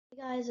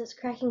Guys, it's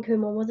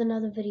KrakenKumon with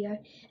another video,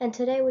 and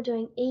today we're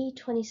doing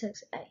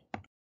E26a.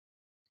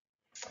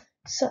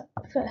 So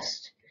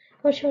first,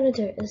 what you want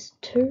to do is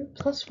 2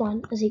 plus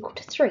 1 is equal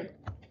to 3,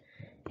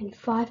 and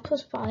 5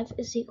 plus 5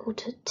 is equal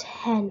to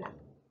 10,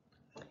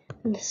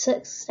 and the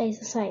 6 stays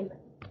the same.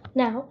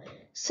 Now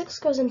 6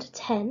 goes into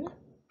 10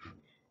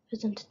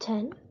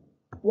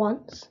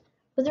 once,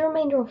 with a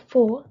remainder of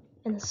 4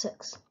 and the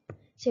 6.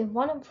 So you have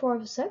 1 and 4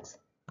 over 6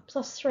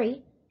 plus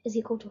 3 is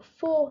equal to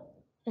 4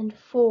 and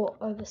 4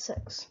 over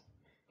 6.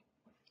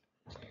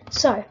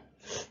 So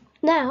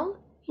now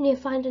you need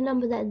to find a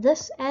number that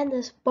this and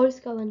this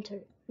both go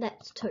into.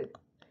 That's 2.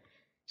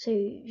 So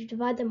you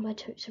divide them by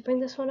 2. So bring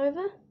this one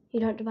over.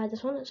 You don't divide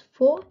this one. It's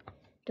 4.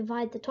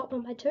 Divide the top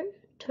one by 2.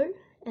 2.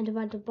 And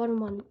divide the bottom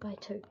one by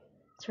 2.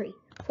 3.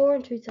 4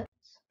 and 2/3.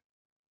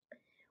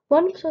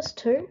 1 plus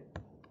 2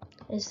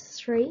 is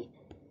 3.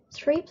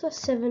 3 plus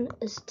 7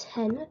 is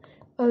 10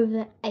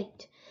 over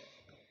 8.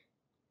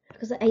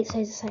 Because the 8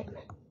 stays the same.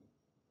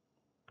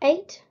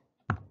 8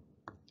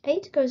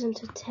 goes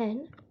into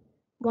 10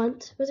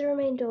 once with a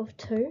remainder of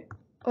 2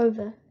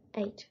 over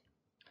 8.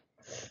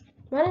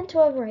 1 and 2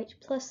 over 8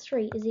 plus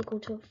 3 is equal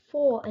to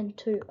 4 and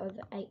 2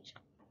 over 8,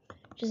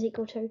 which is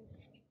equal to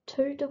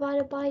 2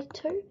 divided by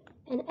 2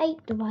 and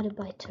 8 divided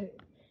by 2.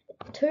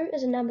 2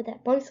 is a number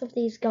that both of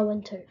these go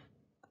into.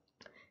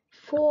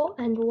 4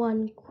 and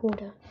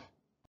 1/4.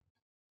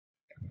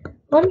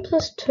 1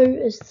 plus 2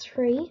 is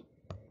 3.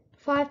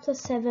 5 plus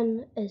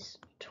 7 is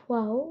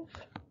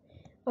 12.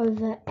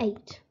 Over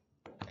 8.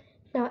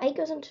 Now 8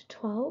 goes into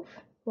 12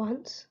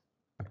 once,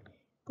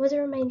 with a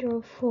remainder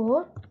of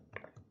 4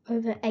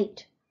 over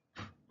 8.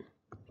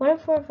 1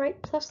 and 4 over 8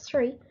 plus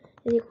 3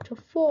 is equal to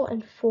 4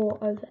 and 4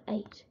 over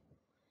 8.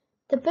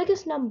 The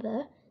biggest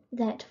number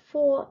that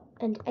 4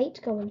 and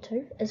 8 go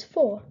into is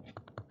 4.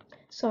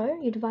 So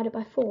you divide it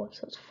by 4.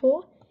 So it's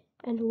 4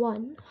 and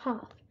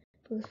 1/2.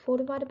 Because 4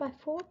 divided by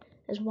 4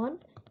 is 1,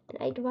 and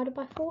 8 divided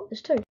by 4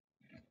 is 2.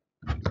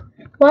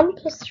 1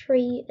 plus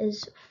 3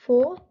 is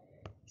 4,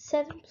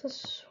 7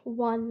 plus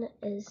 1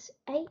 is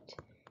 8,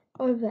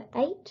 over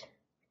 8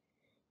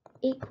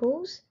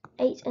 equals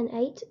 8 and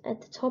 8 at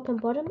the top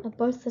and bottom are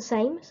both the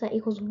same, so that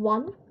equals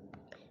 1,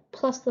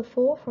 plus the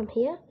 4 from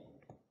here.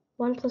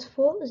 1 plus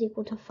 4 is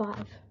equal to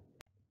 5.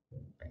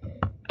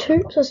 2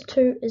 plus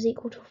 2 is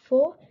equal to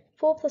 4,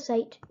 4 plus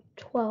 8,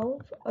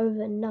 12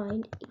 over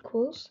 9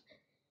 equals,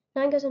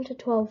 9 goes into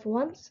 12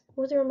 once,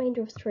 with a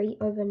remainder of 3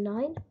 over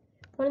 9.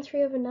 1 and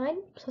 3 over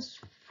 9 plus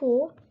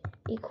 4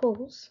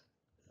 equals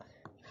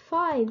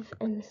 5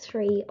 and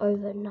 3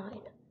 over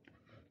 9.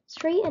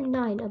 3 and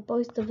 9 are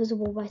both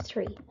divisible by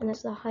 3, and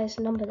that's the highest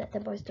number that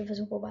they're both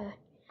divisible by.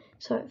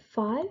 So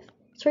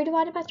 3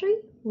 divided by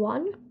 3,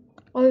 1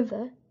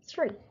 over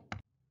 3.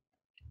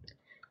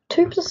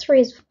 2 plus 3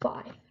 is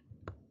 5.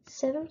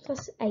 7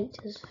 plus 8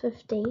 is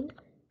 15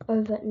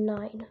 over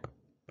 9.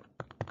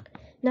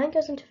 9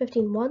 goes into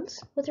 15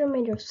 once, with a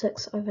remainder of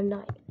 6 over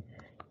 9.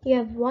 You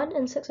have 1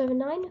 and 6 over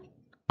 9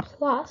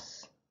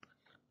 plus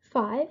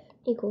 5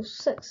 equals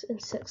 6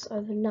 and 6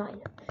 over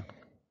 9.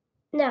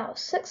 Now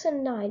 6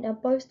 and 9 are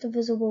both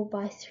divisible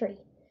by 3.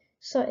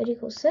 So it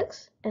equals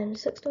 6, and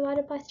 6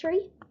 divided by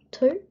 3,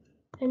 2,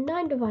 and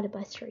 9 divided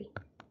by 3,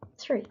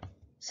 3.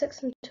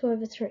 6 and 2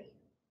 over 3.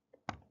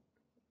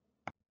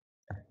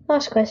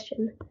 Last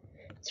question.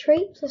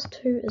 3 plus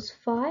 2 is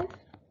 5.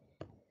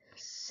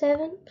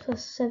 7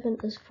 plus 7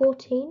 is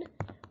 14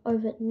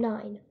 over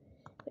 9,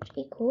 which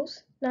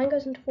equals 9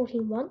 goes into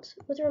 14 once,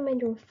 with a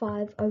remainder of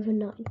 5 over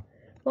 9.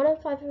 1 and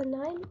 5 over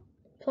 9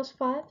 plus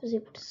 5 is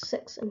equal to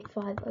 6 and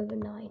 5 over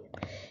 9.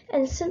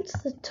 And since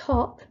the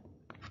top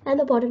and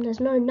the bottom, there's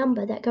no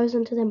number that goes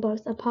into them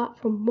both apart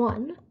from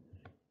 1,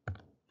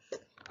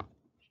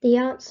 the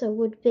answer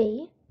would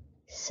be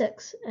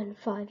 6 and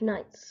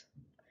 5/9.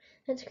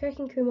 That's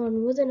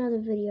KrakenKumon with another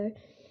video.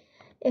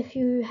 If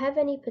you have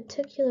any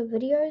particular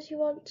videos you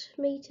want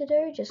me to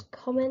do, just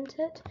comment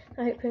it.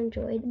 I hope you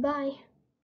enjoyed. Bye.